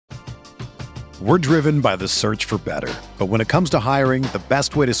We're driven by the search for better. But when it comes to hiring, the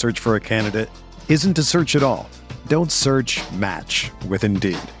best way to search for a candidate isn't to search at all. Don't search, match with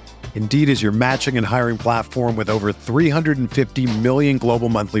Indeed. Indeed is your matching and hiring platform with over 350 million global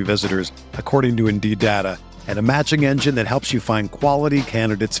monthly visitors, according to Indeed data, and a matching engine that helps you find quality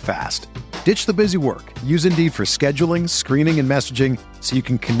candidates fast. Ditch the busy work. Use Indeed for scheduling, screening, and messaging so you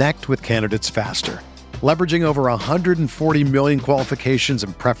can connect with candidates faster. Leveraging over 140 million qualifications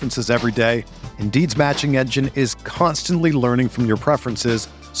and preferences every day, Indeed's matching engine is constantly learning from your preferences,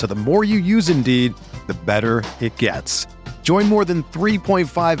 so the more you use Indeed, the better it gets. Join more than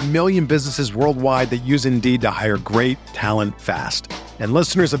 3.5 million businesses worldwide that use Indeed to hire great talent fast. And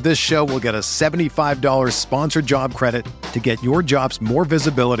listeners of this show will get a $75 sponsored job credit to get your jobs more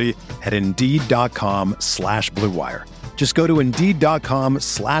visibility at Indeed.com/Blue Wire. Just go to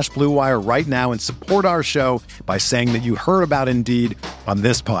Indeed.com/Blue Wire right now and support our show by saying that you heard about Indeed on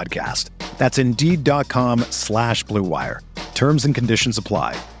this podcast. That's Indeed.com/Blue Wire. Terms and conditions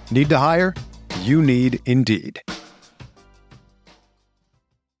apply. Need to hire? You need Indeed.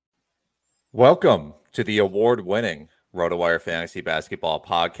 Welcome to the award-winning RotoWire Fantasy Basketball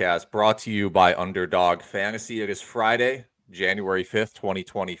Podcast, brought to you by Underdog Fantasy. It is Friday, January 5th,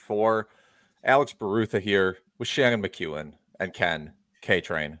 2024. Alex Barutha here with Shannon McEwen and Ken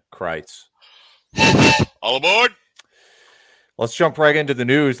K-Train Kreitz. All aboard! Let's jump right into the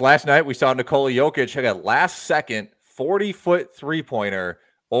news. Last night, we saw Nikola Jokic hit a last-second 40-foot three-pointer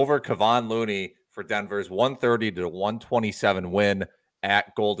over Kevon Looney for Denver's 130-127 win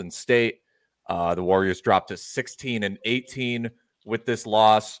at Golden State. The Warriors dropped to 16-18 with this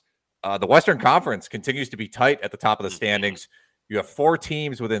loss. The Western Conference continues to be tight at the top of the standings. You have 4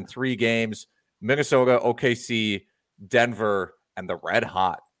 teams within 3 games: Minnesota, OKC, Denver, and the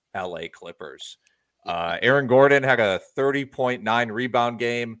red-hot LA Clippers. Aaron Gordon had a 30.9 rebound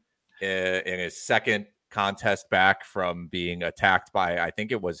game in his second contest back from being attacked by, I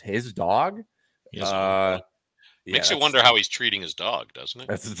think it was his dog. Makes you wonder how he's treating his dog, doesn't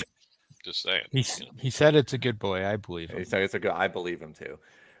it? Just saying. He said it's a good boy. I believe him. He said it's a good. I believe him too.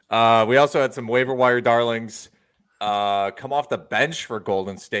 We also had some waiver wire darlings come off the bench for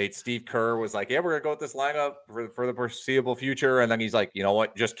Golden State. Steve Kerr was like, "Yeah, we're gonna go with this lineup for the foreseeable future," and then he's like, "You know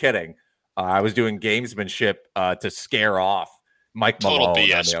what? Just kidding. I was doing gamesmanship to scare off Mike Malone." Total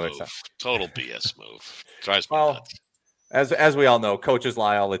BS on the other move. side. Total BS move. Drives me nuts. As we all know, coaches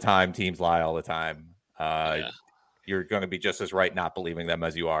lie all the time. Teams lie all the time. You're going to be just as right not believing them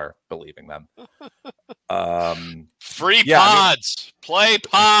as you are believing them. Free pods. Play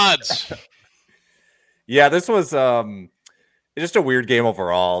pods. Yeah, this was just a weird game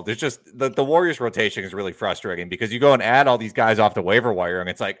overall. There's just the Warriors rotation is really frustrating because you go and add all these guys off the waiver wire and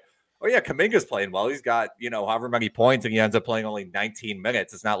it's like, oh yeah, Kuminga's playing well. He's got, however many points and he ends up playing only 19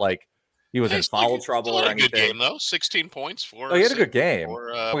 minutes. It's not like he was in foul trouble or anything. Good game though. 16 points for. Oh, he had a good game.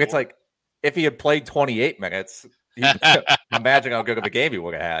 It's like if he had played 28 minutes, imagine how good of a game he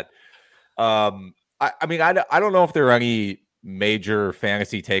would have had. I don't know if there are any major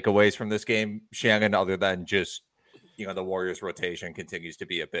fantasy takeaways from this game, Shannon, other than just, the Warriors rotation continues to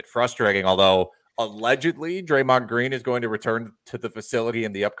be a bit frustrating, although allegedly Draymond Green is going to return to the facility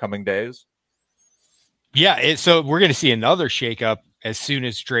in the upcoming days. Yeah, so we're going to see another shakeup as soon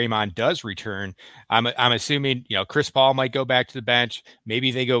as Draymond does return. I'm assuming, Chris Paul might go back to the bench.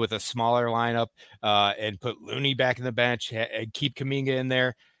 Maybe they go with a smaller lineup and put Looney back in the bench and keep Kuminga in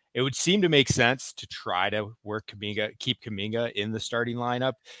there. It would seem to make sense to try to keep Kuminga in the starting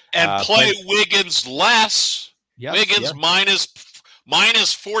lineup. And play Wiggins less. Yes, Wiggins minus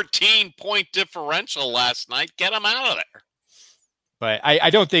 14-point differential last night. Get him out of there. But I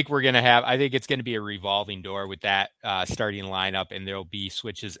don't think we're going to I think it's going to be a revolving door with that starting lineup, and there'll be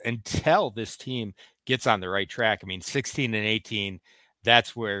switches until this team gets on the right track. 16-18,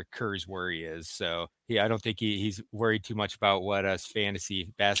 that's where Kerr's worry is. So I don't think he's worried too much about what us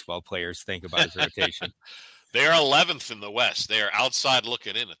fantasy basketball players think about his rotation. They are 11th in the West. They are outside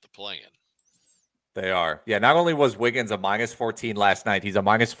looking in at the play-in. They are. Yeah, not only was Wiggins a minus 14 last night, he's a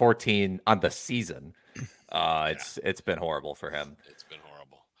minus 14 on the season. It's been horrible for him. It's been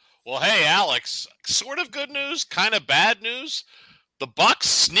horrible. Well, hey, Alex, sort of good news, kind of bad news. The Bucks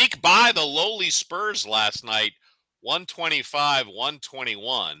sneak by the lowly Spurs last night,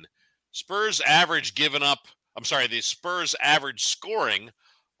 125-121. The Spurs average scoring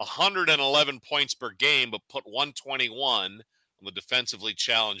 111 points per game, but put 121 on the defensively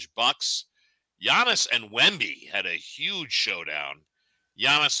challenged Bucks. Giannis and Wemby had a huge showdown.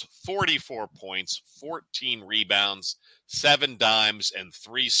 Giannis, 44 points, 14 rebounds, 7 dimes, and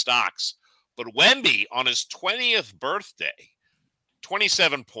 3 stocks. But Wemby, on his 20th birthday,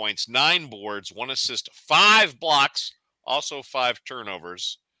 27 points, 9 boards, 1 assist, 5 blocks, also 5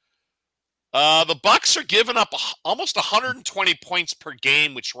 turnovers. The Bucks are giving up almost 120 points per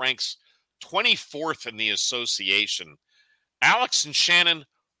game, which ranks 24th in the association. Alex and Shannon,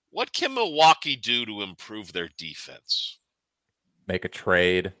 what can Milwaukee do to improve their defense? Make a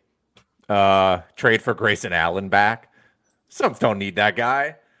trade. Trade for Grayson Allen back. Subs don't need that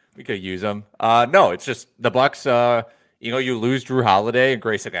guy. We could use him. No, it's just the Bucks. You lose Drew Holiday and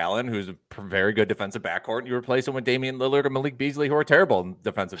Grayson Allen, who's a very good defensive backcourt, and you replace him with Damian Lillard and Malik Beasley, who are terrible in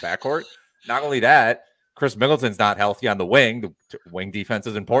defensive backcourt. Not only that, Chris Middleton's not healthy on the wing. The wing defense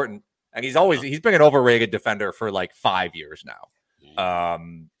is important, and he's been an overrated defender for like 5 years now.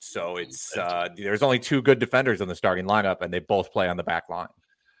 So it's there's only 2 good defenders in the starting lineup, and they both play on the back line.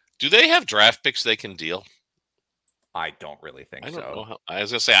 Do they have draft picks they can deal? I don't really think so. I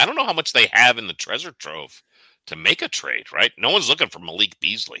was going to say, I don't know how much they have in the treasure trove to make a trade, right? No one's looking for Malik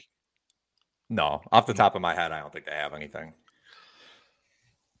Beasley. No, off the top of my head, I don't think they have anything.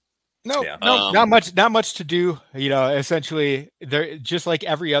 No, not much to do. Essentially, they're just like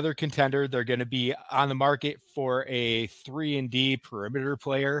every other contender. They're going to be on the market for a 3-and-D perimeter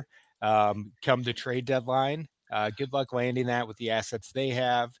player come the trade deadline. Good luck landing that with the assets they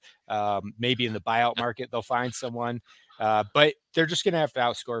have. Maybe in the buyout market, they'll find someone. But they're just going to have to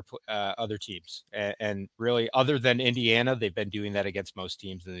outscore other teams. And really, other than Indiana, they've been doing that against most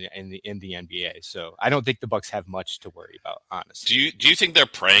teams in the NBA. So I don't think the Bucks have much to worry about, honestly. Do you think they're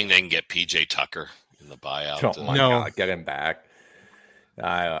praying they can get PJ Tucker in the buyout? Oh my God, get him back.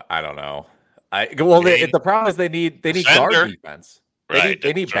 I don't know. The problem is they need guard defense.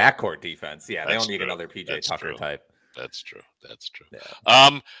 They need backcourt defense. Yeah, they don't need another PJ Tucker type. That's true.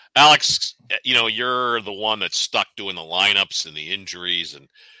 Yeah. Alex, you're the one that's stuck doing the lineups and the injuries, and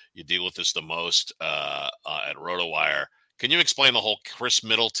you deal with this the most at RotoWire. Can you explain the whole Chris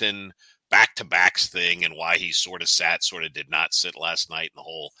Middleton back-to-backs thing and why he sort of did not sit last night, and the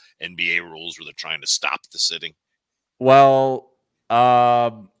whole NBA rules where they're trying to stop the sitting? Well,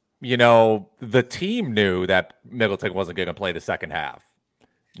 the team knew that Middleton wasn't going to play the second half.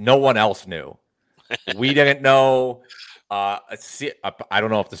 No one else knew. We didn't know. I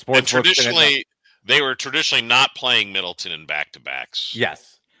don't know if the sports traditionally they were traditionally not playing Middleton in back-to-backs.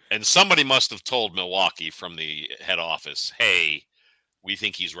 Yes, and somebody must have told Milwaukee from the head office, "Hey, we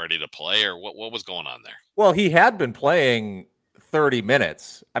think he's ready to play," or what was going on there? Well, he had been playing 30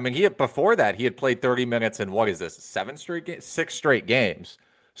 minutes. I mean, before that he had played 30 minutes in what is this? 6 straight games.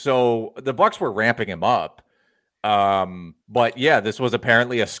 So the Bucks were ramping him up. But yeah, this was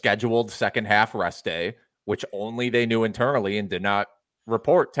apparently a scheduled second half rest day, which only they knew internally and did not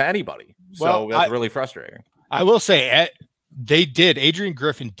report to anybody. So that's really frustrating. I will say Adrian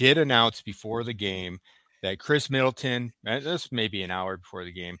Griffin did announce before the game that Chris Middleton, this may be an hour before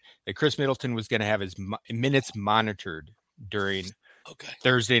the game, that Chris Middleton was going to have his minutes monitored during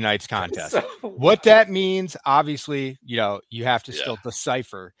Thursday night's contest. What that means, obviously, you have to still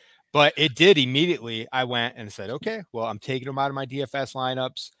decipher. But it did immediately. I went and said, okay, well, I'm taking them out of my DFS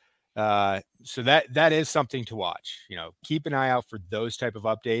lineups. So that is something to watch. Keep an eye out for those type of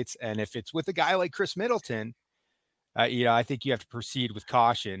updates. And if it's with a guy like Chris Middleton, I think you have to proceed with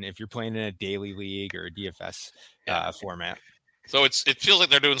caution if you're playing in a daily league or a DFS format. So it feels like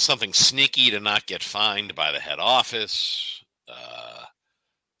they're doing something sneaky to not get fined by the head office.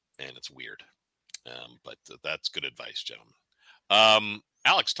 And it's weird. But that's good advice, gentlemen.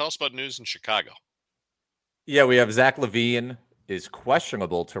 Alex, tell us about news in Chicago. Yeah, we have Zach LaVine is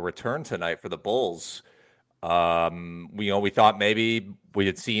questionable to return tonight for the Bulls. We thought maybe we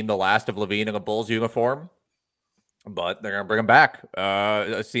had seen the last of LaVine in a Bulls uniform, but they're going to bring him back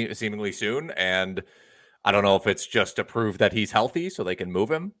seemingly soon. And I don't know if it's just to prove that he's healthy so they can move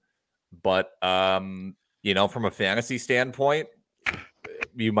him. But, from a fantasy standpoint,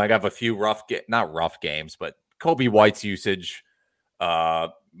 you might have a few not rough games, but Kobe White's usage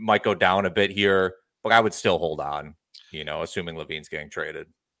might go down a bit here, but I would still hold on, assuming LaVine's getting traded.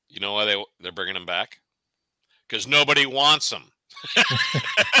 You know why they're bringing him back? Because nobody wants him.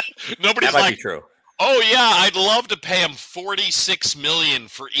 Nobody's that might be true. Oh yeah, I'd love to pay him $46 million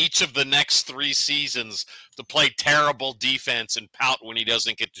for each of the next 3 seasons to play terrible defense and pout when he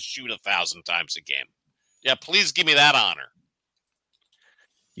doesn't get to shoot 1,000 times a game. Yeah, please give me that honor.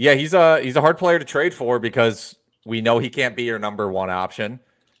 Yeah, he's a hard player to trade for because we know he can't be your number one option.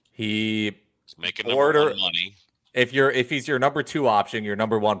 He's making number one money. If he's your number 2 option, your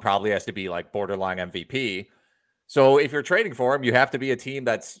number 1 probably has to be like borderline MVP. So if you're trading for him, you have to be a team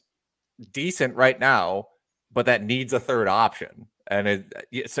that's decent right now, but that needs a third option. And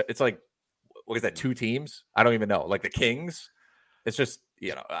it's like, what is that? 2 teams? I don't even know. Like the Kings. It's just,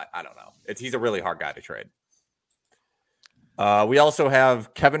 I don't know. He's a really hard guy to trade. We also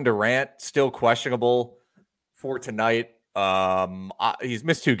have Kevin Durant still questionable for tonight. He's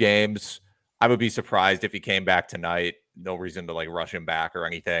missed 2 games. I would be surprised if he came back tonight. No reason to rush him back or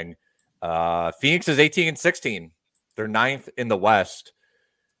anything. Phoenix is 18-16. They're 9th in the West.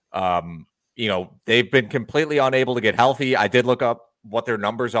 They've been completely unable to get healthy. I did look up what their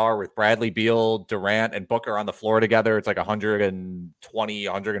numbers are with Bradley Beal, Durant, and Booker on the floor together. It's 120,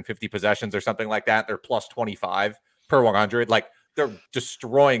 150 possessions or something like that. They're plus 25 per 100. They're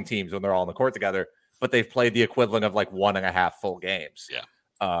destroying teams when they're all on the court together, but they've played the equivalent of 1.5 full games. Yeah.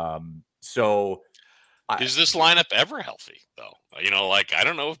 So is this lineup ever healthy though? I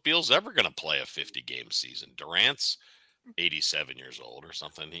don't know if Beal's ever going to play a 50-game season. Durant's 87 years old or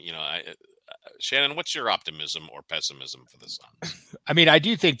something. Shannon, what's your optimism or pessimism for the Suns? I mean, I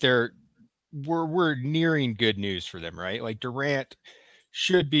do think we're nearing good news for them, right? Durant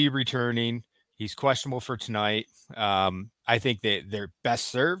should be returning. He's questionable for tonight. I think that they're best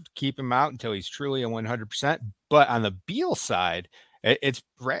served keep him out until he's truly a 100%. But on the Beal side, it's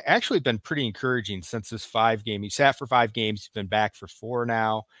actually been pretty encouraging since this 5-game. He sat for 5 games. He's been back for 4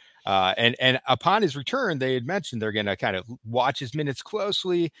 now. And upon his return, they had mentioned they're going to kind of watch his minutes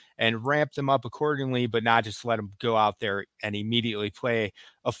closely and ramp them up accordingly, but not just let him go out there and immediately play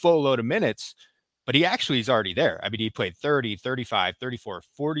a full load of minutes. But he actually is already there. I mean, he played 30, 35, 34,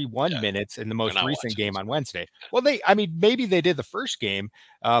 41 minutes in the most recent game on Wednesday. Well, maybe they did the first game,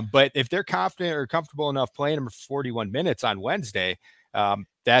 but if they're confident or comfortable enough playing him for 41 minutes on Wednesday,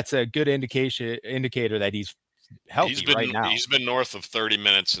 that's a good indicator that he's healthy right now. He's been north of 30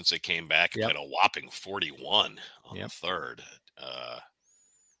 minutes since they came back. He played a whopping 41 on the third.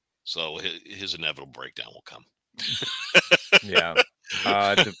 So his inevitable breakdown will come. Yeah.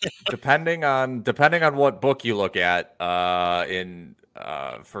 Depending on what book you look at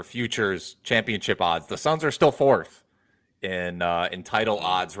for futures championship odds, the Suns are still 4th in title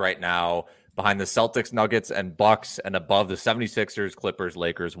odds right now, behind the Celtics, Nuggets, and Bucks, and above the 76ers, Clippers,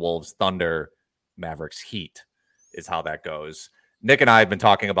 Lakers, Wolves, Thunder, Mavericks, Heat is how that goes. Nick and I have been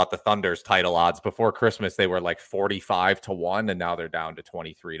talking about the Thunder's title odds. Before Christmas, they were 45-1, and now they're down to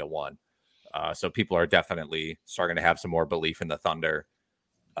 23-1. So people are definitely starting to have some more belief in the Thunder.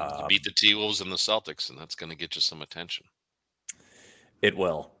 To beat the T-Wolves and the Celtics, and that's going to get you some attention. It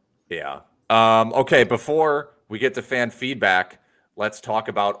will. Yeah. Okay, before we get to fan feedback, let's talk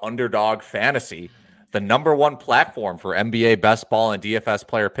about Underdog Fantasy, the #1 platform for NBA best ball and DFS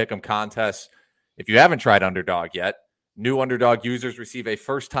player pick'em contests. If you haven't tried Underdog yet, new Underdog users receive a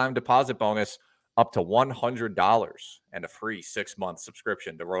first-time deposit bonus up to $100 and a free 6-month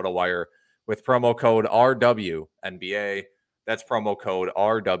subscription to RotoWire with promo code RWNBA. That's promo code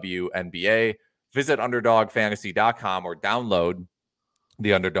RWNBA. Visit UnderdogFantasy.com or download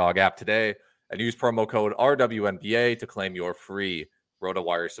the Underdog app today and use promo code RWNBA to claim your free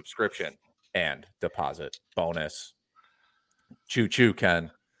RotoWire subscription and deposit bonus. Choo-choo,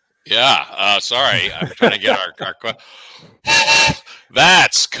 Ken. Yeah, sorry. I'm trying to get our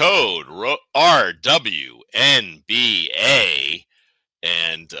that's code RWNBA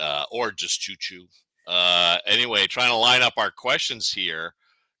and or just choo-choo. Anyway, trying to line up our questions here.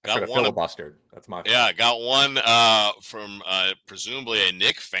 Got one filibustered. That's my fault. Yeah, got one from presumably a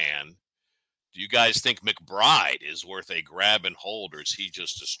Nick fan. Do you guys think McBride is worth a grab and hold, or is he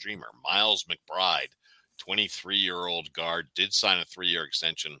just a streamer? Miles McBride, 23-year-old guard, did sign a 3-year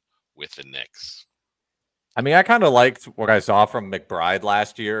extension with the Knicks. I mean, I kind of liked what I saw from McBride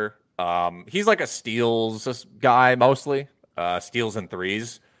last year. He's like a steals guy mostly, steals and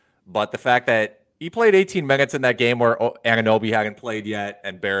threes. But the fact that he played 18 minutes in that game where Anunoby hadn't played yet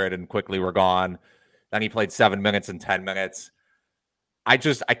and Barrett and Quickly were gone. Then he played 7 minutes and 10 minutes. I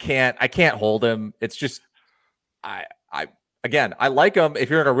can't hold him. It's just, I like him. If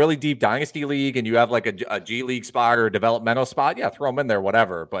you're in a really deep dynasty league and you have like a G League spot or a developmental spot, yeah, throw him in there,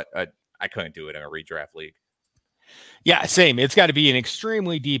 whatever. But I couldn't do it in a redraft league. Yeah, same. It's got to be an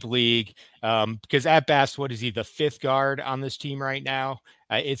extremely deep league because at best, what is he, the 5th guard on this team right now?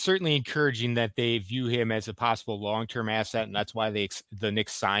 It's certainly encouraging that they view him as a possible long-term asset, and that's why the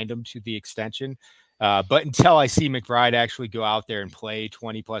Knicks signed him to the extension. But until I see McBride actually go out there and play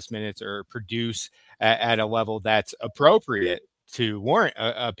 20-plus minutes or produce at a level that's appropriate to warrant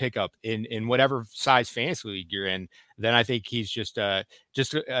a pickup in whatever size fantasy league you're in, then I think he's just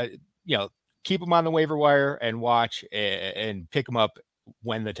keep him on the waiver wire and watch and pick him up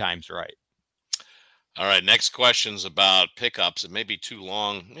when the time's right. All right. Next question's about pickups. It may be too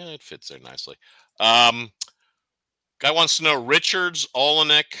long. Yeah, it fits there nicely. Guy wants to know Richards,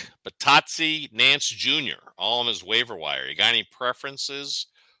 Olenek, Batazzi, Nance Jr., all on his waiver wire. You got any preferences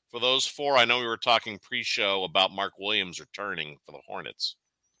for those four? I know we were talking pre-show about Mark Williams returning for the Hornets.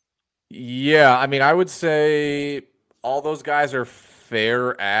 Yeah, I mean, I would say all those guys are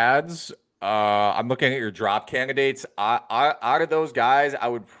fair ads. I'm looking at your drop candidates. Out of those guys, I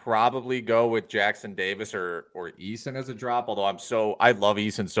would probably go with Jackson Davis or Eason as a drop. Although I love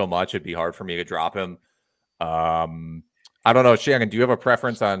Eason so much, it'd be hard for me to drop him. I don't know, Shannon. Do you have a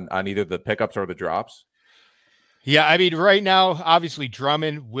preference on either the pickups or the drops? Yeah, I mean, right now, obviously,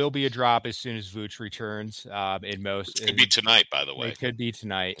 Drummond will be a drop as soon as Vooch returns. It could be tonight, by the way. It could be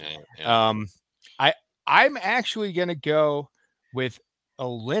tonight. Yeah. I'm actually going to go with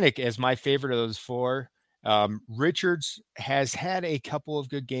Olenek as my favorite of those four. Richards has had a couple of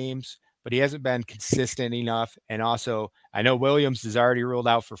good games, but he hasn't been consistent enough. And also, I know Williams is already ruled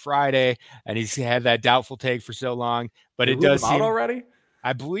out for Friday, and he's had that doubtful take for so long. But it does seem out already.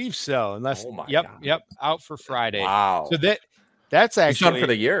 I believe so. Unless, God. Yep, out for Friday. Wow. So that's actually he's done for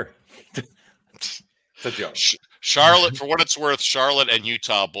the year. It's a joke. Charlotte, for what it's worth, Charlotte and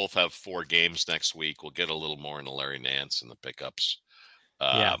Utah both have 4 games next week. We'll get a little more into Larry Nance and the pickups.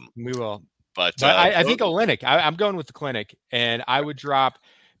 Yeah, we will. But I think Olenek. I'm going with the clinic, and I would drop.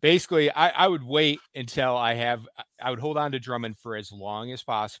 Basically, I would wait until I would hold on to Drummond for as long as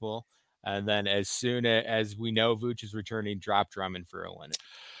possible. And then as soon as we know Vooch is returning, drop Drummond for Olenek.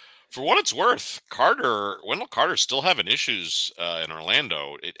 For what it's worth, Wendell Carter's still having issues in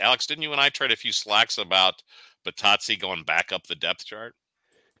Orlando. Alex, didn't you and I trade a few slacks about Batazzi going back up the depth chart?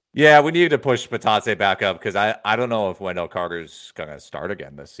 Yeah, we need to push Batazzi back up because I don't know if Wendell Carter's going to start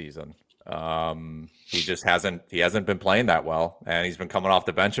again this season. He just hasn't been playing that well, and he's been coming off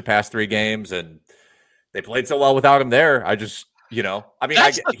the bench the past 3 games, and they played so well without him there. That's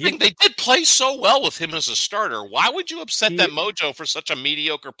the thing. They did play so well with him as a starter. Why would you upset that mojo for such a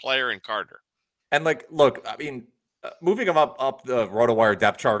mediocre player in Carter? And look, I mean, moving him up the RotoWire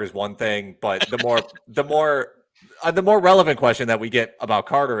depth chart is one thing, but the more relevant question that we get about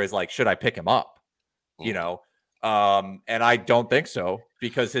Carter is should I pick him up? You know, and I don't think so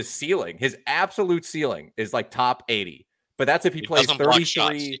because his absolute ceiling is top 80, but that's if he plays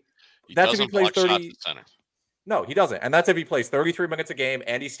 33. That's if he plays 30. No, he doesn't. And that's if he plays 33 minutes a game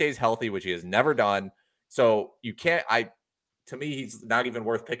and he stays healthy, which he has never done. So you can't, to me, he's not even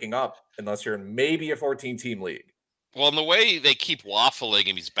worth picking up unless you're in maybe a 14-team league. Well, and the way they keep waffling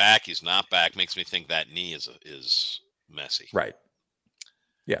and he's not back makes me think that knee is messy. Right.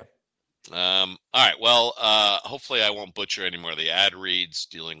 Yeah. All right. Well, hopefully I won't butcher any more of the ad reads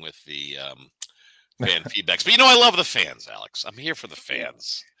dealing with the fan feedbacks. But I love the fans, Alex. I'm here for the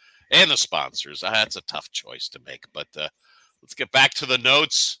fans. And the sponsors. That's a tough choice to make. But let's get back to the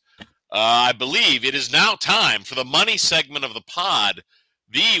notes. I believe it is now time for the money segment of the pod,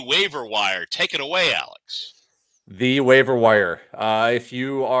 the waiver wire. Take it away, Alex. The waiver wire. If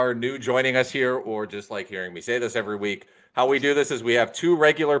you are new joining us here or just like hearing me say this every week, how we do this is we have 2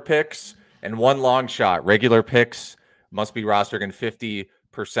 regular picks and 1 long shot. Regular picks must be rostered in 50%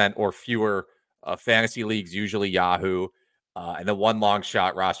 or fewer fantasy leagues, usually Yahoo. And the 1 long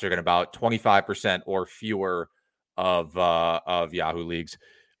shot rostered in about 25% or fewer of Yahoo leagues.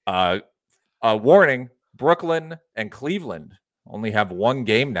 Warning: Brooklyn and Cleveland only have 1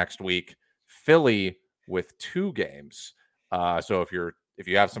 game next week. Philly with 2 games. So if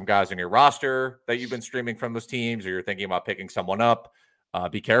you have some guys in your roster that you've been streaming from those teams, or you're thinking about picking someone up,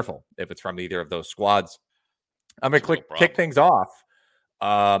 be careful if it's from either of those squads. I'm gonna kick things off.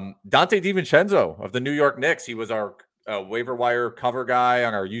 Dante DiVincenzo of the New York Knicks. He was our waiver wire cover guy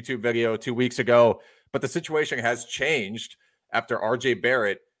on our YouTube video 2 weeks ago, but the situation has changed after RJ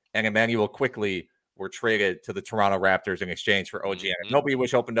Barrett and Emmanuel Quickley were traded to the Toronto Raptors in exchange for OG Anunoby,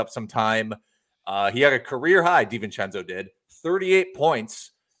 which opened up some time. He had a career high, DiVincenzo did, 38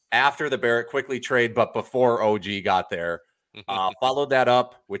 points after the Barrett Quickley trade, but before OG got there. Followed that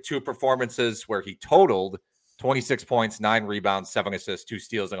up with 2 performances where he totaled 26 points, 9 rebounds, 7 assists, 2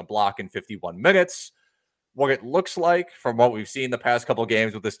 steals, and a block in 51 minutes. What it looks like from what we've seen the past couple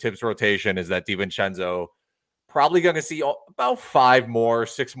games with this Tibbs rotation is that DiVincenzo probably going to see about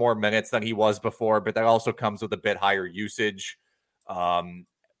 6 more minutes than he was before, but that also comes with a bit higher usage.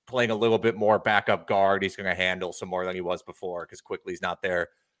 Playing a little bit more backup guard. He's going to handle some more than he was before because Quickley's not there.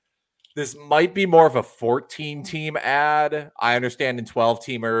 This might be more of a 14-team ad. I understand in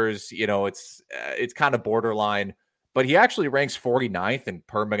 12-teamers, it's kind of borderline. But he actually ranks 49th in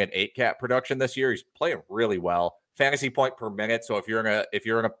per minute 8 production this year. He's playing really well. Fantasy point per minute. So if you're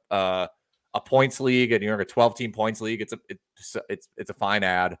in a points league and you're in a 12-team points league, it's a fine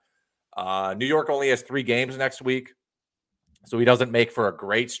ad. New York only has 3 games next week. So he doesn't make for a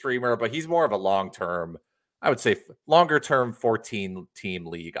great streamer, but he's more of a long-term, I would say longer-term 14-team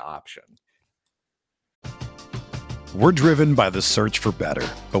league option. We're driven by the search for better.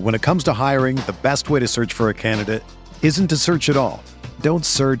 But when it comes to hiring, the best way to search for a candidate isn't to search at all. Don't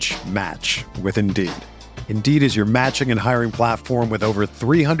search, match with Indeed. Indeed is your matching and hiring platform with over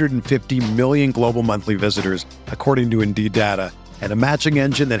 350 million global monthly visitors, according to Indeed data, and a matching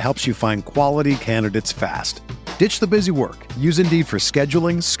engine that helps you find quality candidates fast. Ditch the busy work. Use Indeed for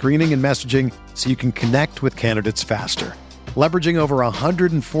scheduling, screening, and messaging so you can connect with candidates faster. Leveraging over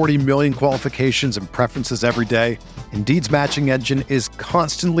 140 million qualifications and preferences every day, Indeed's matching engine is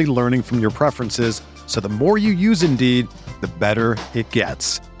constantly learning from your preferences, so the more you use Indeed, the better it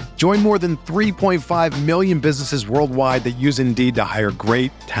gets. Join more than 3.5 million businesses worldwide that use Indeed to hire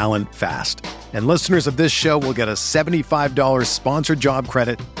great talent fast. And listeners of this show will get a $75 sponsored job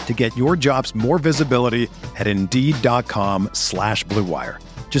credit to get your jobs more visibility at Indeed.com/Blue Wire.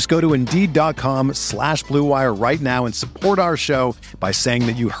 Just go to Indeed.com/Blue Wire right now and support our show by saying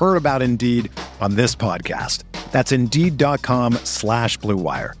that you heard about Indeed on this podcast. That's Indeed.com/Blue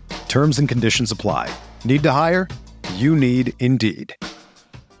Wire. Terms and conditions apply. Need to hire? You need Indeed.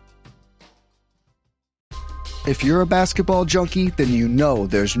 If you're a basketball junkie, then you know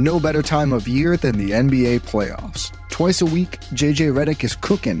there's no better time of year than the NBA playoffs. Twice a week, JJ Redick is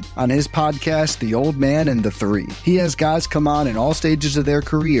cooking on his podcast, The Old Man and the Three. He has guys come on in all stages of their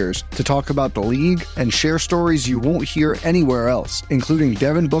careers to talk about the league and share stories you won't hear anywhere else, including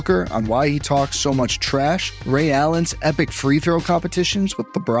Devin Booker on why he talks so much trash, Ray Allen's epic free throw competitions with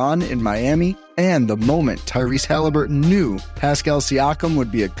LeBron in Miami, and the moment Tyrese Halliburton knew Pascal Siakam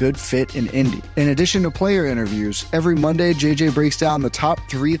would be a good fit in Indy. In addition to player interviews, every Monday JJ breaks down the top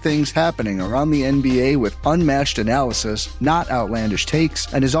 3 things happening around the NBA with unmatched analysis, not outlandish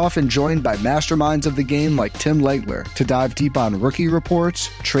takes, and is often joined by masterminds of the game like Tim Legler to dive deep on rookie reports,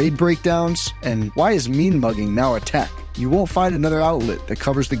 trade breakdowns, and why is mean mugging now a tech? You won't find another outlet that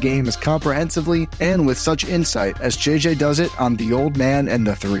covers the game as comprehensively and with such insight as JJ does it on The Old Man and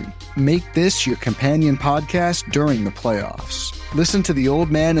the Three. Make this your companion podcast during the playoffs. Listen to The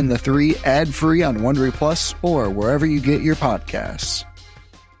Old Man and the Three ad-free on Wondery Plus or wherever you get your podcasts.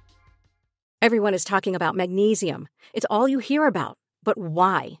 Everyone is talking about magnesium. It's all you hear about. But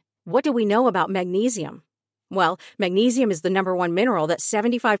why? What do we know about magnesium? Well, magnesium is the number one mineral that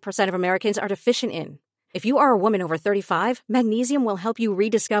 75% of Americans are deficient in. If you are a woman over 35, magnesium will help you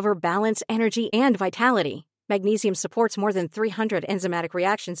rediscover balance, energy, and vitality. Magnesium supports more than 300 enzymatic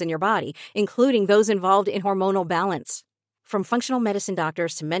reactions in your body, including those involved in hormonal balance. From functional medicine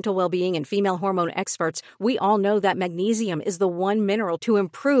doctors to mental well-being and female hormone experts, we all know that magnesium is the one mineral to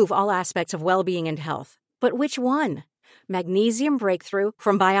improve all aspects of well-being and health. But which one? Magnesium Breakthrough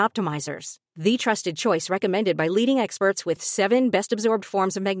from Bioptimizers, the trusted choice recommended by leading experts with 7 best-absorbed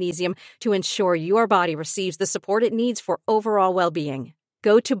forms of magnesium to ensure your body receives the support it needs for overall well-being.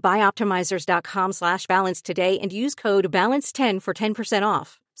 Go to bioptimizers.com/balance today and use code BALANCE10 for 10%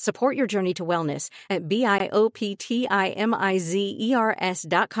 off. Support your journey to wellness at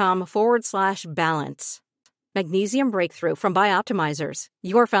bioptimizers.com/balance. Magnesium Breakthrough from Bioptimizers,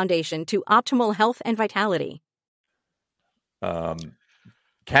 your foundation to optimal health and vitality.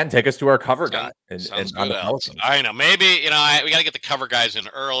 Ken, take us to our cover guy. Sounds good, Alex. I know. Maybe, we got to get the cover guys in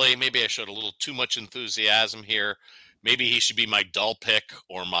early. Maybe I showed a little too much enthusiasm here. Maybe he should be my dull pick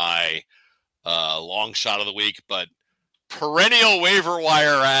or my long shot of the week. But perennial waiver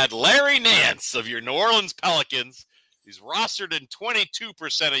wire ad, Larry Nance of your New Orleans Pelicans. He's rostered in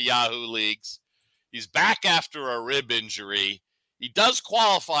 22% of Yahoo leagues. He's back after a rib injury. He does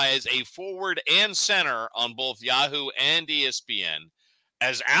qualify as a forward and center on both Yahoo and ESPN.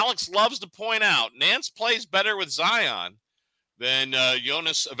 As Alex loves to point out, Nance plays better with Zion than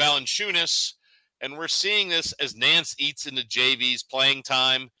Jonas Valanciunas, and we're seeing this as Nance eats into JV's playing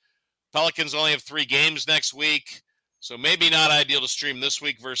time. Pelicans only have 3 games next week, so maybe not ideal to stream this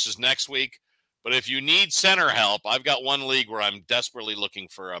week versus next week. But if you need center help, I've got one league where I'm desperately looking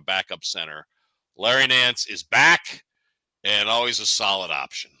for a backup center. Larry Nance is back and always a solid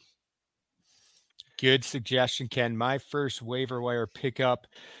option. Good suggestion, Ken. My first waiver wire pickup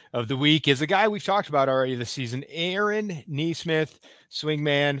of the week is a guy we've talked about already this season, Aaron Nesmith,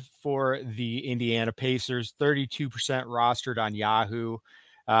 swingman for the Indiana Pacers, 32% rostered on Yahoo.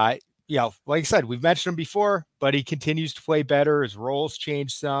 Like I said, we've mentioned him before, but he continues to play better. His roles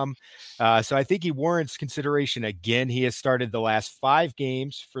changed some. So I think he warrants consideration again. He has started the last 5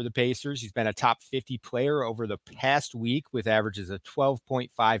 games for the Pacers. He's been a top 50 player over the past week with averages of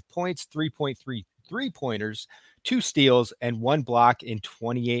 12.5 points, 3.3 3-pointers, 2 steals, and 1 block in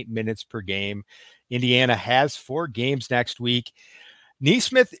 28 minutes per game. Indiana has 4 games next week.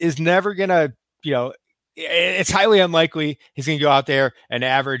 Neesmith is never going to, it's highly unlikely he's going to go out there and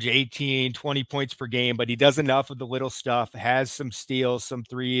average 18, 20 points per game, but he does enough of the little stuff, has some steals, some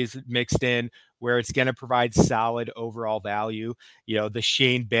threes mixed in where it's going to provide solid overall value. The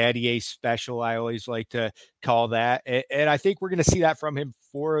Shane Battier special, I always like to call that. And I think we're going to see that from him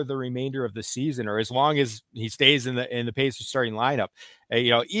for the remainder of the season, or as long as he stays in the Pacers starting lineup.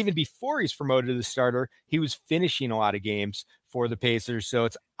 Even before he's promoted to the starter, he was finishing a lot of games for the Pacers. So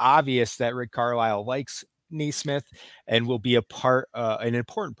it's obvious that Rick Carlisle likes Neesmith and will be an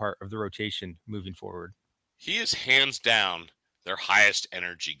important part of the rotation moving forward. He is hands down their highest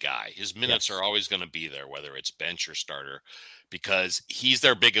energy guy. His minutes are always going to be there, whether it's bench or starter, because he's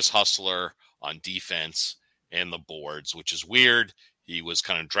their biggest hustler on defense and the boards, which is weird. He was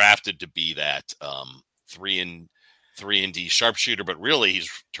kind of drafted to be that 3-and-D sharpshooter, but really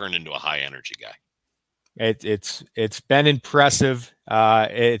he's turned into a high energy guy. It's been impressive.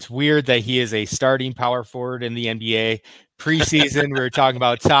 It's weird that he is a starting power forward in the NBA. Preseason, we were talking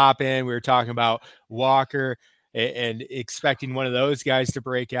about Toppin, we were talking about Walker, and expecting one of those guys to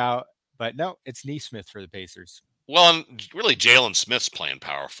break out. But no, it's Neesmith for the Pacers. Well, and really Jalen Smith's playing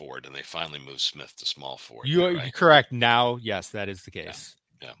power forward, and they finally moved Smith to small forward. You're correct now. Yes, that is the case.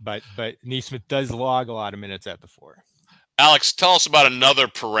 Yeah. But Neesmith does log a lot of minutes at the 4. Alex, tell us about another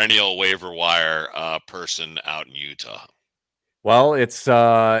perennial waiver wire person out in Utah. Well, it's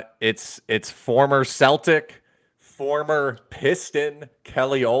former Celtic, former Piston,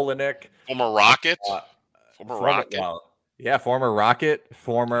 Kelly Olynyk, Former Rocket. Rocket. Well, yeah, former Rocket,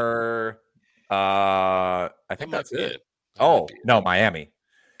 former. I think that's it. No, Miami.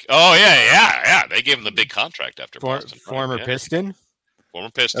 Oh yeah. They gave him the big contract after Boston. Former Piston. Former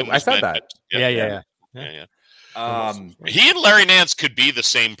Piston. I said that. Yeah. He and Larry Nance could be the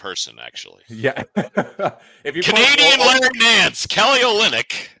same person, actually. Yeah. If you Canadian Larry Nance, Kelly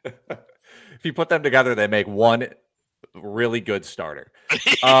Olynyk. If you put them together, they make one really good starter.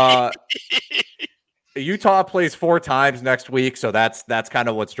 Utah plays 4 times next week, so that's kind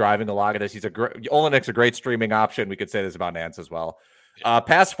of what's driving a lot of this. Olynyk's a great streaming option. We could say this about Nance as well.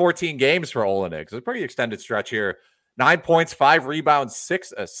 Past 14 games for Olynyk. It's a pretty extended stretch here. 9 points, 5 rebounds,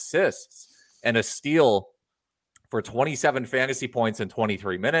 6 assists, and a steal for 27 fantasy points in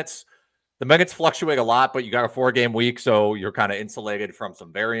 23 minutes. The minutes fluctuate a lot, but you got a 4-game week, so you're kind of insulated from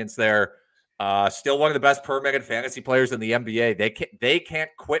some variance there. Still one of the best per minute fantasy players in the NBA. They can't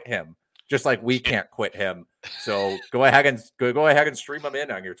quit him, just like we can't quit him. So go ahead and stream him in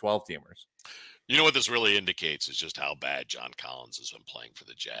on your 12-teamers. You know what this really indicates is just how bad John Collins has been playing for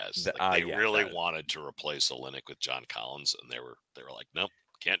the Jazz. They really wanted to replace Olynyk with John Collins, and they were like, nope,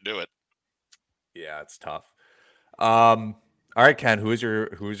 can't do it. Yeah, it's tough. All right, Ken, who's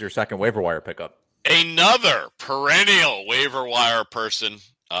your second waiver wire pickup? Another perennial waiver wire person.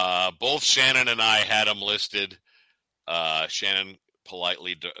 Both Shannon and I had him listed. Shannon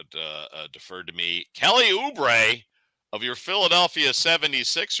politely deferred to me. Kelly Oubre of your Philadelphia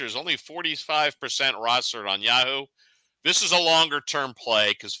 76ers, only 45% rostered on Yahoo. This is a longer-term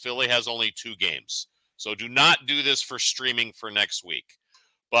play because Philly has only 2 games. So do not do this for streaming for next week.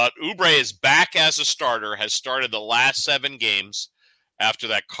 But Oubre is back as a starter, has started the last 7 games after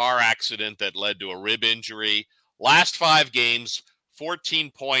that car accident that led to a rib injury. Last 5 games,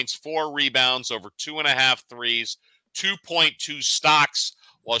 14 points, 4 rebounds, over 2.5 threes, 2.2 stocks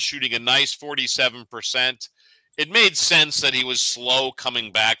while shooting a nice 47%. It made sense that he was slow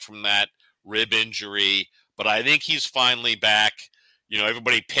coming back from that rib injury, but I think he's finally back.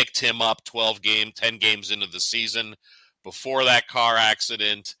 Everybody picked him up 10 games into the season before that car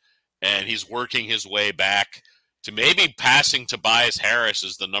accident, and he's working his way back to maybe passing Tobias Harris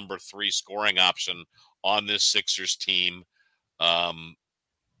as the number 3 scoring option on this Sixers team.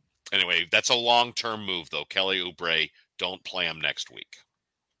 Anyway, that's a long-term move, though. Kelly Oubre, don't play him next week.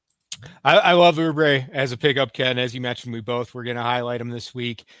 I love Oubre as a pickup, Ken. As you mentioned, we both were going to highlight him this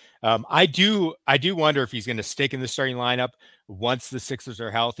week. I do wonder if he's going to stick in the starting lineup once the Sixers are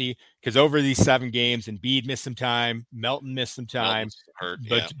healthy, because over these 7 games, Embiid missed some time, Melton missed some time,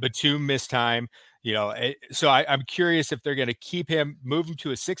 Batum missed time. So I'm curious if they're going to keep him, move him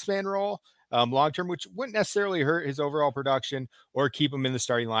to a 6-man role long term, which wouldn't necessarily hurt his overall production, or keep him in the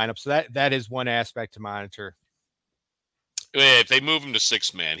starting lineup. So that is one aspect to monitor. If they move him to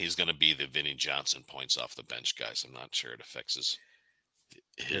 6-man, he's going to be the Vinny Johnson points off the bench guys. I'm not sure it affects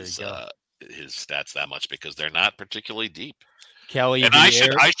his stats that much because they're not particularly deep. Kelly, and I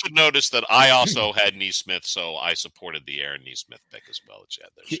should notice that I also had Neesmith, so I supported the Aaron Neesmith pick as well.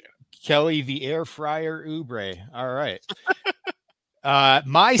 Kelly, the air fryer Oubre. All right.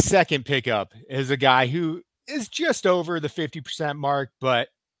 My second pickup is a guy who is just over the 50% mark, but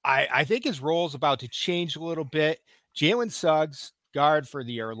I think his role is about to change a little bit. Jalen Suggs, guard for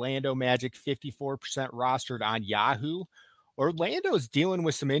the Orlando Magic, 54% rostered on Yahoo. Orlando is dealing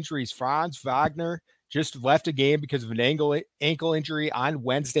with some injuries. Franz Wagner just left a game because of an ankle injury on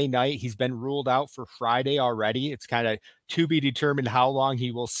Wednesday night. He's been ruled out for Friday already. It's kind of to be determined how long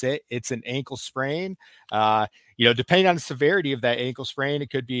he will sit. It's an ankle sprain. Depending on the severity of that ankle sprain, it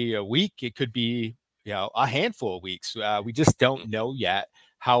could be a week. It could be, a handful of weeks. We just don't know yet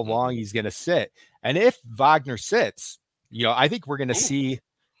how long he's going to sit. And if Wagner sits, I think we're going to see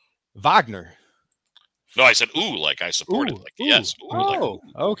Wagner. No, I said ooh, like I supported. Yes. Ooh, oh,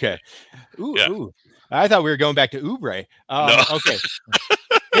 okay. Ooh, yeah. Ooh. I thought we were going back to Oubre. No. Okay.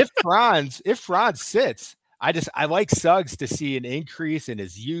 If Franz sits, I like Suggs to see an increase in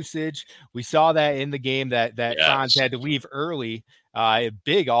his usage. We saw that in the game that Franz had to leave early. A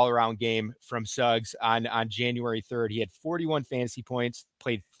big all-around game from Suggs on January 3rd. He had 41 fantasy points,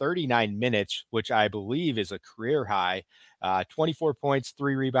 played 39 minutes, which I believe is a career high. 24 points,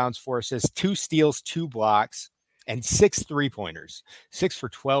 3 rebounds, 4 assists, 2 steals, 2 blocks, and 6 3-pointers, 6 for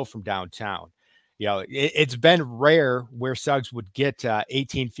 12 from downtown. It's been rare where Suggs would get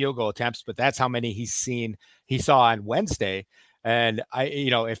 18 field goal attempts, but that's how many he saw on Wednesday. And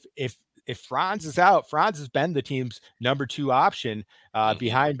if Franz is out, Franz has been the team's number 2 option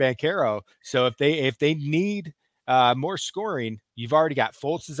behind Banchero. So if they need more scoring, you've already got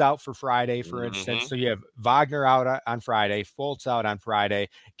Fultz is out for Friday, for instance. So you have Wagner out on Friday, Fultz out on Friday,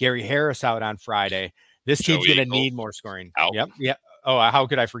 Gary Harris out on Friday. This team's going to need more scoring. Out. Yep. Oh, how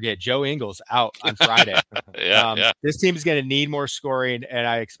could I forget? Joe Ingles out on Friday. This team is going to need more scoring, and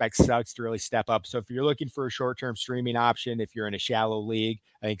I expect Suggs to really step up. So if you're looking for a short-term streaming option, if you're in a shallow league,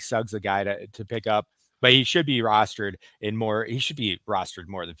 I think Suggs is a guy to pick up. But he should be rostered more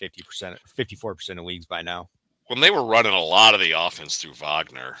than 50%, 54% of leagues by now. When they were running a lot of the offense through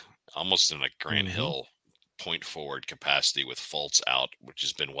Wagner, almost in a Grant Hill point forward capacity with Fultz out, which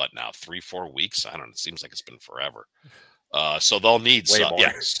has been 3-4 weeks? I don't know. It seems like it's been forever. So they'll need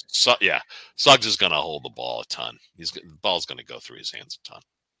Suggs. Suggs is going to hold the ball a ton. The ball's going to go through his hands a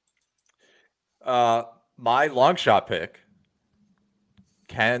ton. My long shot pick,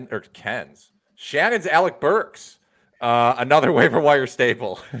 Ken's Shannon's Alec Burks, another waiver wire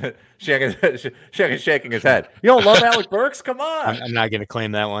staple. Shannon's shaking his head. You don't love Alec Burks? Come on. I'm not going to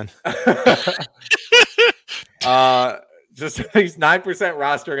claim that one. He's 9%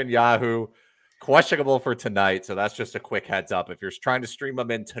 rostered in Yahoo. Questionable for tonight, so that's just a quick heads up. If you're trying to stream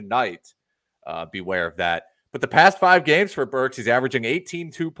him in tonight, beware of that. But the past 5 games for Burks, he's averaging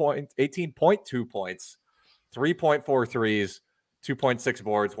 18.2 points, 3.4 threes, 2.6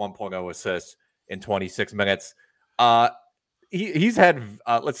 boards, 1.0 assists in 26 minutes. He's had,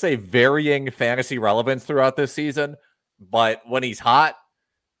 let's say, varying fantasy relevance throughout this season, but when he's hot,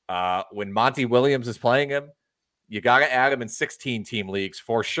 when Monty Williams is playing him, you got to add him in 16-team leagues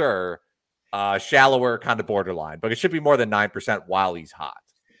for sure. Shallower, kind of borderline, but it should be more than 9% while he's hot.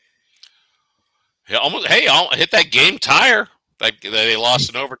 Yeah, I'll hit that game tire that they lost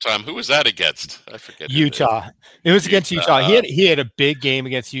in overtime. Who was that against? I forget. Utah. It was against Utah. He had a big game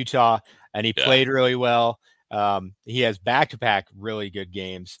against Utah, and he played really well. He has back-to-back really good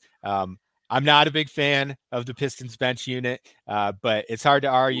games. I'm not a big fan of the Pistons bench unit, but it's hard to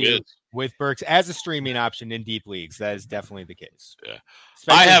argue with Burks as a streaming option in deep leagues. That is definitely the case. Yeah.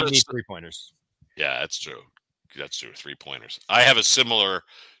 Especially if you need 3-pointers. Yeah, that's true. 3-pointers. I have a similar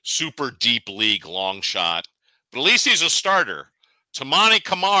super deep league long shot, but at least he's a starter. Tamani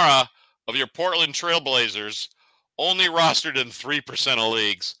Kamara of your Portland Trailblazers, only rostered in 3% of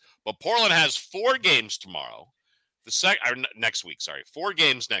leagues, but Portland has 4 games tomorrow. Next week, 4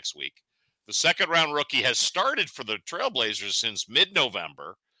 games next week. The second-round rookie has started for the Trailblazers since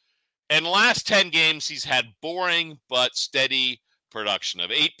mid-November. And last 10 games, he's had boring but steady production of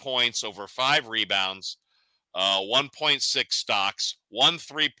 8 points, over 5 rebounds, 1.6 stocks, 1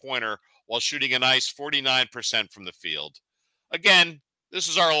 3-pointer, while shooting a nice 49% from the field. Again, this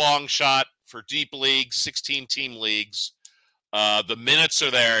is our long shot for deep leagues, 16-team leagues. The minutes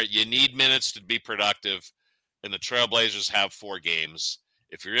are there. You need minutes to be productive, and the Trailblazers have 4 games.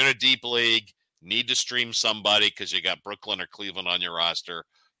 If you're in a deep league, need to stream somebody because you got Brooklyn or Cleveland on your roster,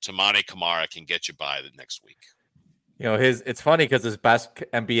 Tamani Kamara can get you by the next week. It's funny because his best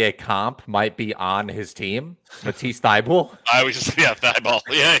NBA comp might be on his team, Matisse Thybulle. Thybulle.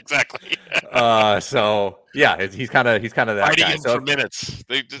 Yeah, exactly. He's kind of that guy. So for minutes,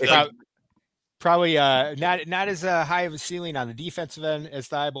 probably not as high of a ceiling on the defensive end as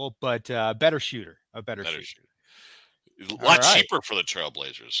Thybulle, but a better shooter. A lot cheaper for the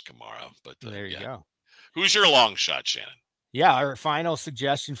Trailblazers, Kamara. But there you go. Who's your long shot, Shannon? Yeah, our final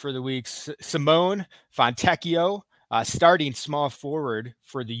suggestion for the week, Simone Fontecchio, starting small forward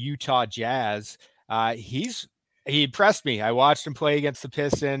for the Utah Jazz. He impressed me. I watched him play against the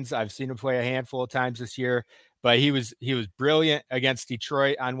Pistons. I've seen him play a handful of times this year, but he was brilliant against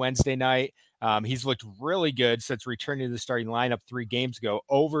Detroit on Wednesday night. He's looked really good since returning to the starting lineup 3 games ago.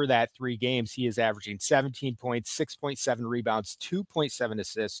 Over that 3 games, he is averaging 17 points, 6.7 rebounds, 2.7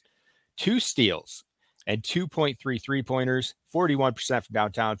 assists, 2 steals, and 2.3 3-pointers, 41% from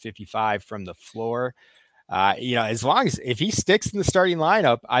downtown, 55 from the floor. As long as if he sticks in the starting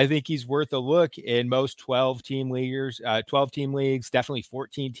lineup, I think he's worth a look in most 12-team leagues, definitely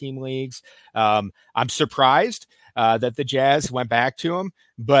 14-team leagues. I'm surprised that the Jazz went back to him,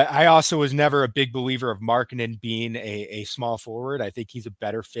 but I also was never a big believer of Markkanen being a small forward. I think he's a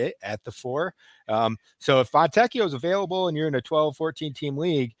better fit at the 4. So if Fontecchio is available and you're in a 12, 14-team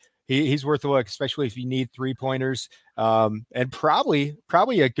league, he's worth a look, especially if you need 3-pointers, and probably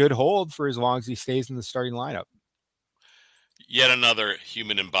a good hold for as long as he stays in the starting lineup. Yet another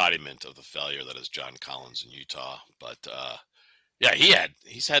human embodiment of the failure that is John Collins in Utah. But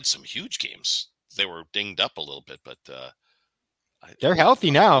he's had some huge games. They were dinged up a little bit, but they're healthy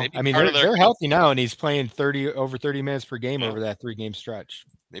now. I mean, they're healthy now, and he's playing over 30 minutes per game over that 3-game stretch.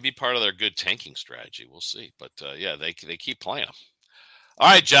 Maybe part of their good tanking strategy. We'll see. But they keep playing them. All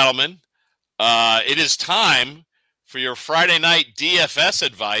right, gentlemen, it is time for your Friday night DFS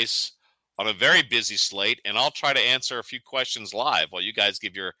advice on a very busy slate, and I'll try to answer a few questions live while you guys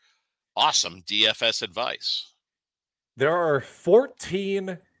give your awesome DFS advice. There are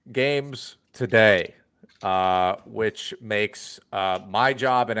 14 games today, which makes my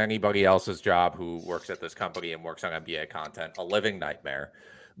job and anybody else's job who works at this company and works on NBA content a living nightmare.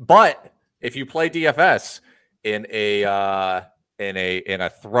 But if you play DFS in a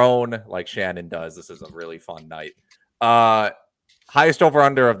throne like Shannon does, this is a really fun night. Highest over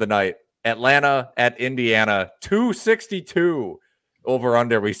under of the night, Atlanta at Indiana, 262 over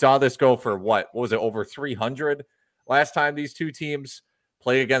under. We saw this go for what was it, over 300 last time these two teams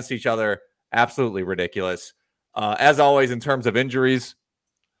played against each other. Absolutely ridiculous. As always, in terms of injuries,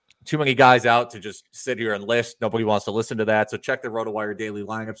 too many guys out to just sit here and list. Nobody wants to listen to that. So check the RotoWire daily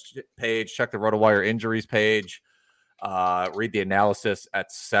lineups page, check the RotoWire injuries page. Read the analysis,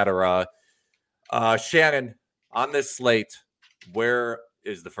 etc. Shannon, on this slate, where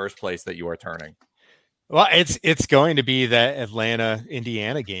is the first place that you are turning? Well, it's going to be that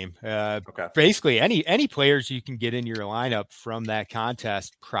Atlanta-Indiana game. Okay. Basically, any players you can get in your lineup from that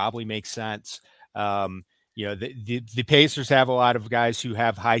contest probably makes sense. The Pacers have a lot of guys who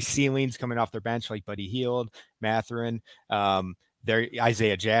have high ceilings coming off their bench, like Buddy Hield, Mathurin. There,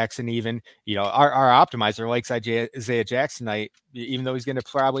 Isaiah Jackson, even, our optimizer likes Isaiah Jackson tonight, even though he's going to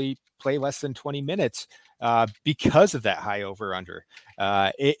probably play less than 20 minutes because of that high over under.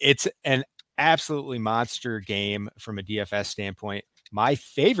 It's an absolutely monster game from a DFS standpoint. My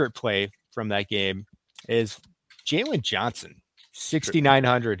favorite play from that game is Jalen Johnson,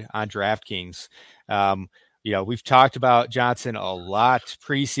 6,900 on DraftKings. We've talked about Johnson a lot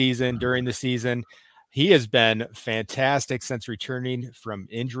preseason, during the season. He has been fantastic since returning from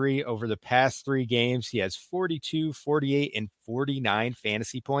injury. Over the past 3 games, he has 42, 48, and 49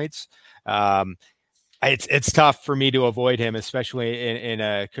 fantasy points. It's tough for me to avoid him, especially in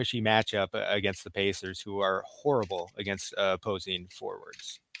a cushy matchup against the Pacers, who are horrible against opposing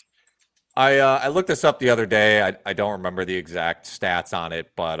forwards. I looked this up the other day. I don't remember the exact stats on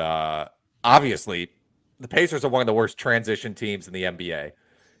it, but obviously the Pacers are one of the worst transition teams in the NBA.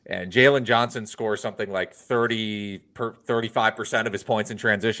 And Jalen Johnson scores something like 35% of his points in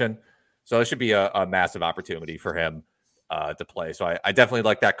transition. So it should be a massive opportunity for him to play. So I definitely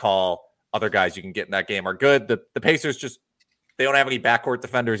like that call. Other guys you can get in that game are good. The Pacers they don't have any backcourt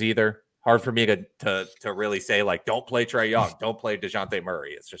defenders either. Hard for me to really say, like, don't play Trae Young, don't play DeJounte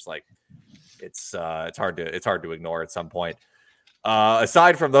Murray. It's just like it's hard to ignore at some point.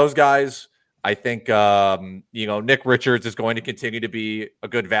 Aside from those guys, I think Nick Richards is going to continue to be a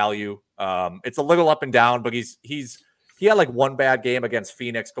good value. It's a little up and down, but he had like one bad game against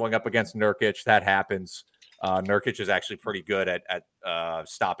Phoenix going up against Nurkic. That happens. Nurkic is actually pretty good at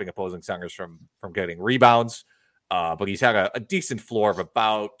stopping opposing centers from getting rebounds. But he's had a decent floor of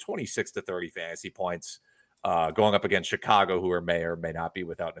about 26 to 30 fantasy points going up against Chicago, who may or may not be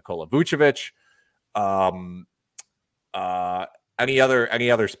without Nikola Vucevic. Any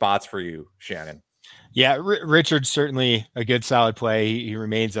other spots for you, Shannon? Yeah, Richard's certainly a good solid play. He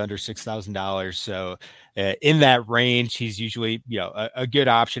remains under $6,000. So in that range, he's usually a good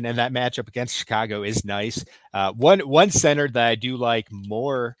option. And that matchup against Chicago is nice. One center that I do like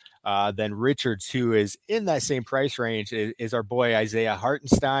more than Richards, who is in that same price range, is our boy Isaiah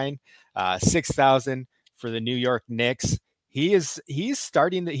Hartenstein, 6,000 for the New York Knicks. He's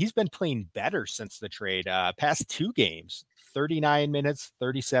been playing better since the trade. Past 2 games, 39 minutes,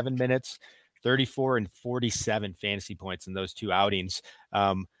 37 minutes. 34 and 47 fantasy points in those 2 outings.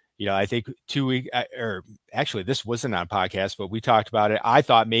 I think 2 weeks, or actually this wasn't on podcast, but we talked about it. I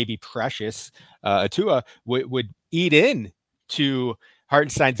thought maybe Precious Atua would eat in to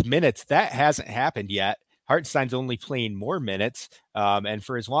Hartenstein's minutes. That hasn't happened yet. Hartenstein's only playing more minutes. And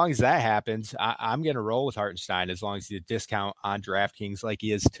for as long as that happens, I'm going to roll with Hartenstein as long as he's a discount on DraftKings like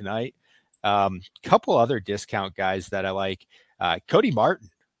he is tonight. Couple other discount guys that I like. Cody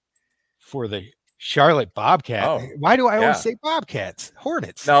Martin for the Charlotte Bobcat. Oh, why do I always say Bobcats?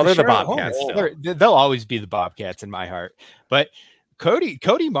 Hornets. No, they're the Charlotte Bobcats. They'll always be the Bobcats in my heart. But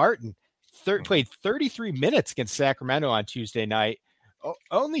Cody Martin played 33 minutes against Sacramento on Tuesday night.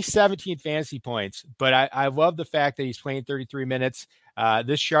 Only 17 fantasy points, but I love the fact that he's playing 33 minutes.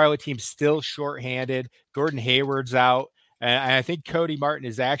 This Charlotte team's still shorthanded. Gordon Hayward's out. And I think Cody Martin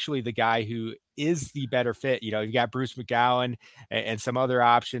is actually the guy who is the better fit. You got Bruce McGowan and some other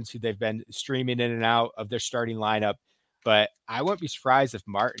options who they've been streaming in and out of their starting lineup. But I wouldn't be surprised if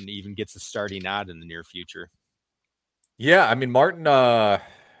Martin even gets a starting out in the near future. Yeah, I mean, Martin, I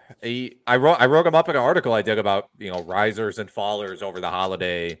wrote him up in an article I did about, risers and fallers over the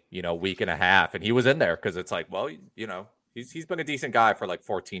holiday, week and a half. And he was in there because it's like, well, he's been a decent guy for like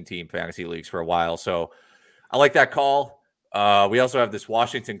 14 team fantasy leagues for a while. So I like that call. We also have this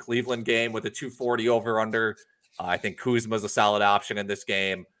Washington-Cleveland game with a 240 over-under. I think Kuzma's a solid option in this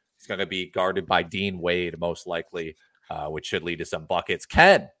game. He's going to be guarded by Dean Wade, most likely, which should lead to some buckets.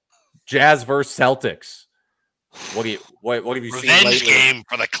 Ken, Jazz versus Celtics. What have you seen lately? Revenge game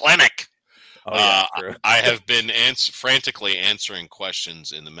for the clinic. Oh, yeah, true. I have been frantically answering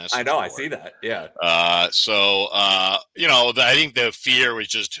questions in the message I know, board. I see that. Yeah. I think the fear was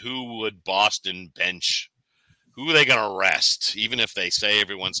just who would Boston bench. Who are they going to rest? Even if they say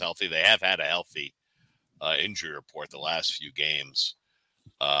everyone's healthy, they have had a healthy injury report the last few games.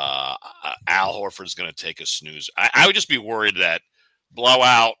 Al Horford's going to take a snooze. I would just be worried that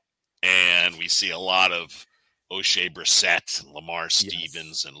blowout and we see a lot of O'Shea Brissett, Lamar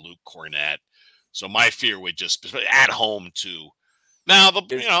Stevens, and Luke Cornett. So my fear would just be at home too. Now,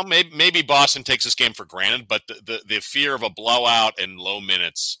 maybe Boston takes this game for granted, but the fear of a blowout and low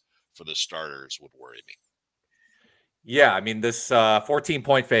minutes for the starters would worry me. Yeah, I mean, this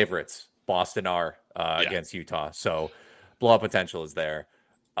 14-point favorites, Boston are against Utah. So blowout potential is there.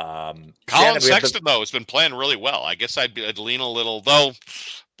 Colin Sexton, though, has been playing really well. I guess I'd lean a little, though.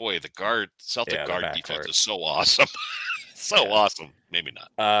 Boy, the Celtic guard defense is so awesome. Awesome. Maybe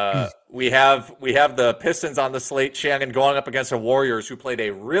not. We have the Pistons on the slate, Shannon, going up against the Warriors, who played a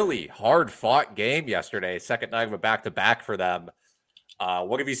really hard-fought game yesterday, second night of a back-to-back for them.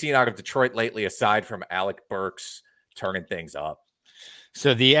 What have you seen out of Detroit lately, aside from Alec Burks turning things up?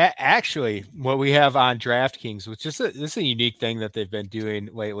 So actually what we have on DraftKings, which is this is a unique thing that they've been doing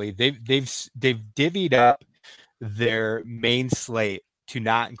lately. They've divvied up their main slate to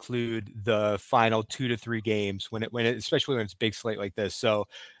not include the final 2 to 3 games especially when it's a big slate like this. So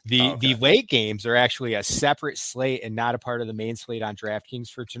the late games are actually a separate slate and not a part of the main slate on DraftKings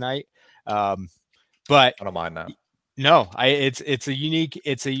for tonight. But I don't mind that. No, it's a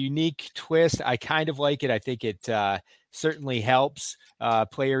unique twist. I kind of like it. I think it certainly helps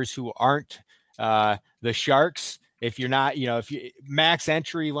players who aren't the Sharks. If you're not, if you max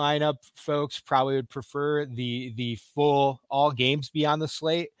entry lineup folks probably would prefer the full all games be on the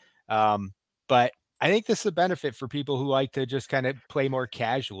slate. But I think this is a benefit for people who like to just kind of play more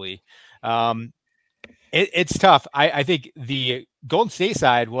casually. It's tough. I think the Golden State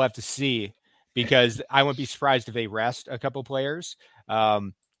side we'll have to see, because I wouldn't be surprised if they rest a couple players.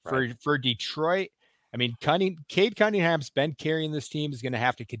 For Detroit, I mean, Cade Cunningham's been carrying this team, is going to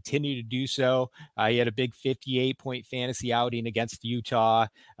have to continue to do so. He had a big 58-point fantasy outing against Utah.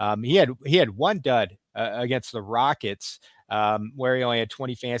 He had one dud against the Rockets, where he only had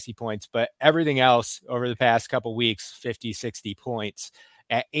 20 fantasy points, but everything else over the past couple weeks, 50, 60 points.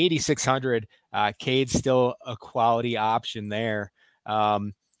 At 8,600, Cade's still a quality option there.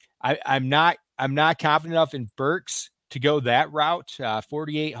 I'm not confident enough in Burks to go that route.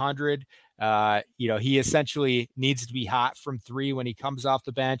 4,800. He essentially needs to be hot from 3 when he comes off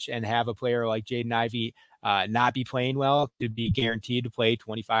the bench and have a player like Jaden Ivey not be playing well to be guaranteed to play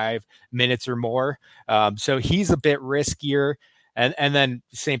 25 minutes or more. So he's a bit riskier. And then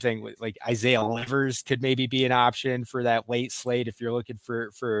same thing with like Isaiah Livers could maybe be an option for that late slate if you're looking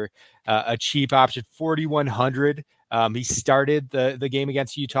for a cheap option. 4,100. He started the game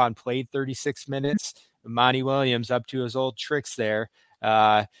against Utah and played 36 minutes. Monty Williams up to his old tricks there.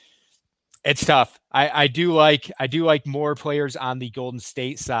 It's tough. I do like more players on the Golden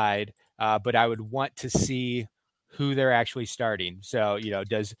State side, but I would want to see who they're actually starting. So,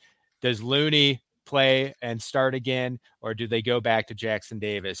 does Looney play and start again, or do they go back to Jackson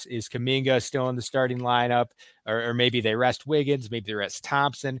Davis? Is Kuminga still in the starting lineup, or maybe they rest Wiggins, maybe they rest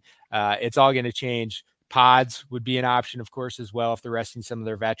Thompson? It's all going to change. Pods would be an option, of course, as well, if they're resting some of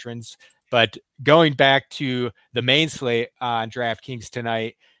their veterans. But going back to the main slate on DraftKings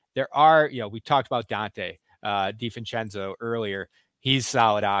tonight, there are, we talked about Dante DiVincenzo earlier. He's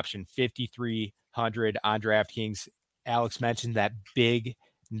solid option, 5,300 on DraftKings. Alex mentioned that big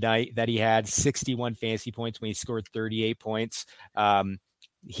night that he had, 61 fantasy points when he scored 38 points.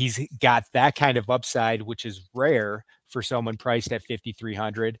 He's got that kind of upside, which is rare for someone priced at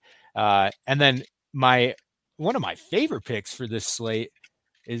 5,300. And then one of my favorite picks for this slate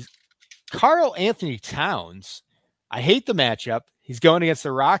is Karl Anthony Towns. I hate the matchup. He's going against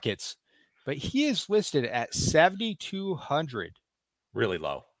the Rockets, but he is listed at 7,200. Really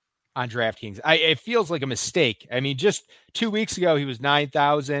low on DraftKings. It feels like a mistake. I mean, just 2 weeks ago, he was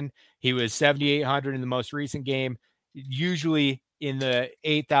 9,000. He was 7,800 in the most recent game, usually in the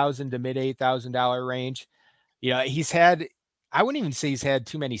 $8,000 to mid $8,000 range. He's had, I wouldn't even say he's had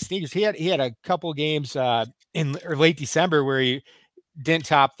too many sneakers. He had a couple games in late December where he didn't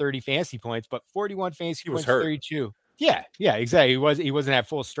top 30 fantasy points, but 41 fantasy points, 32. Yeah, exactly. He wasn't at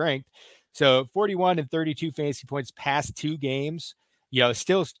full strength. So 41 and 32 fantasy points past 2 games.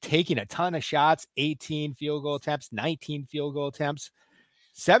 Still taking a ton of shots, 18 field goal attempts, 19 field goal attempts.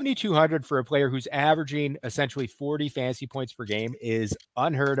 7,200 for a player who's averaging essentially 40 fantasy points per game is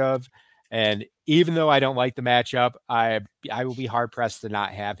unheard of. And even though I don't like the matchup, I will be hard pressed to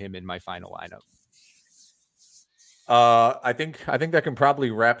not have him in my final lineup. I think that can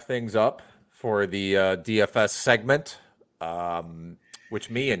probably wrap things up for the DFS segment, which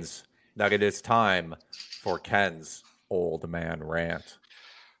means that it is time for Ken's old man rant.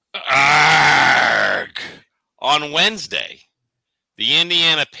 Arrgh. On Wednesday, the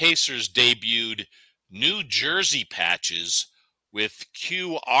Indiana Pacers debuted new jersey patches with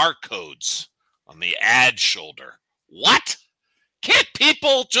QR codes on the ad shoulder. What? Can't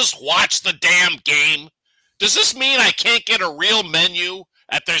people just watch the damn game? Does this mean I can't get a real menu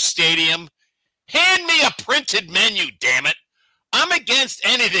at their stadium? Hand me a printed menu, damn it. I'm against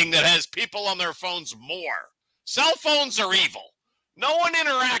anything that has people on their phones more. Cell phones are evil. No one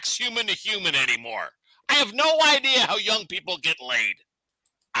interacts human to human anymore. I have no idea how young people get laid.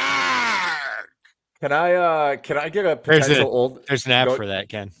 Arrgh. Can I get a potential There's an app for that,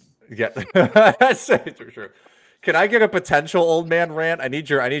 Ken. Yeah, that's true. Can I get a potential old man rant? I need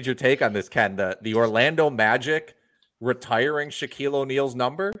your take on this, Ken. The Orlando Magic retiring Shaquille O'Neal's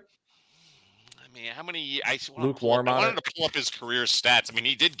number. I mean, how many? I wanted to pull up his career stats. I mean,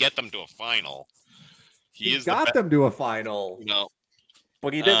 he did get them to a final. He got them to a final.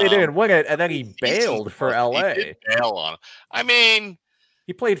 But they didn't win it, and then he bailed for LA. He did bail on him. I mean,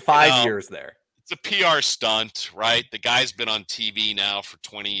 he played 5 years there. It's a PR stunt, right? The guy's been on TV now for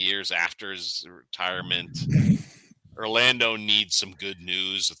 20 years after his retirement. Orlando needs some good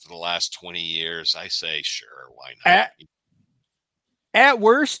news for the last 20 years. I say, sure, why not? At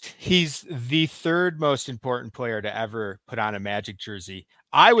worst, he's the third most important player to ever put on a Magic jersey.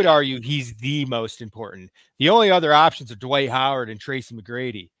 I would argue he's the most important. The only other options are Dwight Howard and Tracy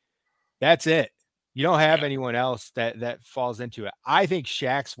McGrady. That's it. You don't have anyone else that falls into it. I think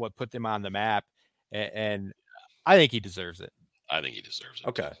Shaq's what put them on the map, and I think he deserves it. I think he deserves it.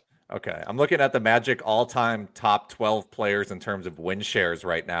 Okay. I'm looking at the Magic all-time top 12 players in terms of win shares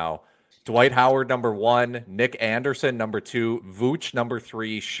right now. Dwight Howard, number 1. Nick Anderson, number 2. Vooch, number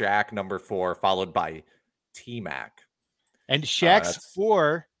 3. Shaq, number 4, followed by T-Mac. And Shaq's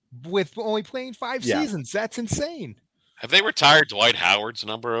 4 with only playing 5 seasons. That's insane. Have they retired Dwight Howard's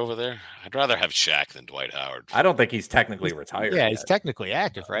number over there? I'd rather have Shaq than Dwight Howard. I don't think he's technically retired. Yeah, he's technically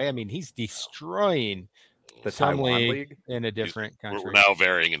active, right? I mean, he's destroying the Taiwan League in a different country. We're now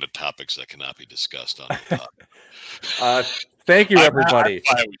varying into topics that cannot be discussed on the pod. Thank you, everybody.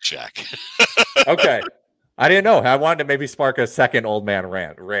 I would check. Okay. I didn't know. I wanted to maybe spark a second old man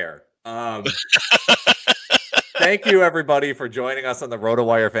rant. Rare. Thank you, everybody, for joining us on the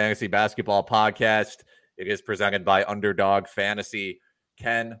RotoWire Fantasy Basketball Podcast. It is presented by Underdog Fantasy.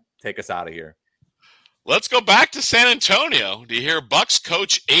 Ken, take us out of here. Let's go back to San Antonio to hear Bucks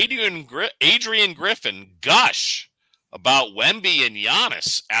coach Adrian Griffin gush about Wemby and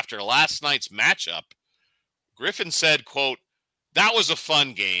Giannis after last night's matchup. Griffin said, quote, "That was a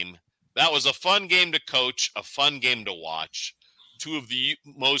fun game. That was a fun game to coach, a fun game to watch. Two of the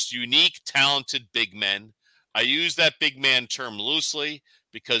most unique, talented big men. I use that big man term loosely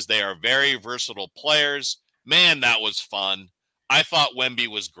because they are very versatile players. Man, that was fun. I thought Wemby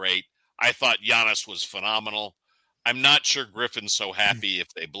was great. I thought Giannis was phenomenal. I'm not sure Griffin's so happy if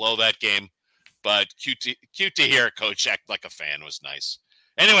they blow that game, but cute to hear a coach act like a fan was nice.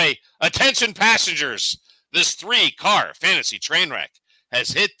 Anyway, attention passengers. This 3-car fantasy train wreck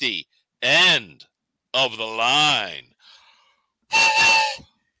has hit the end of the line."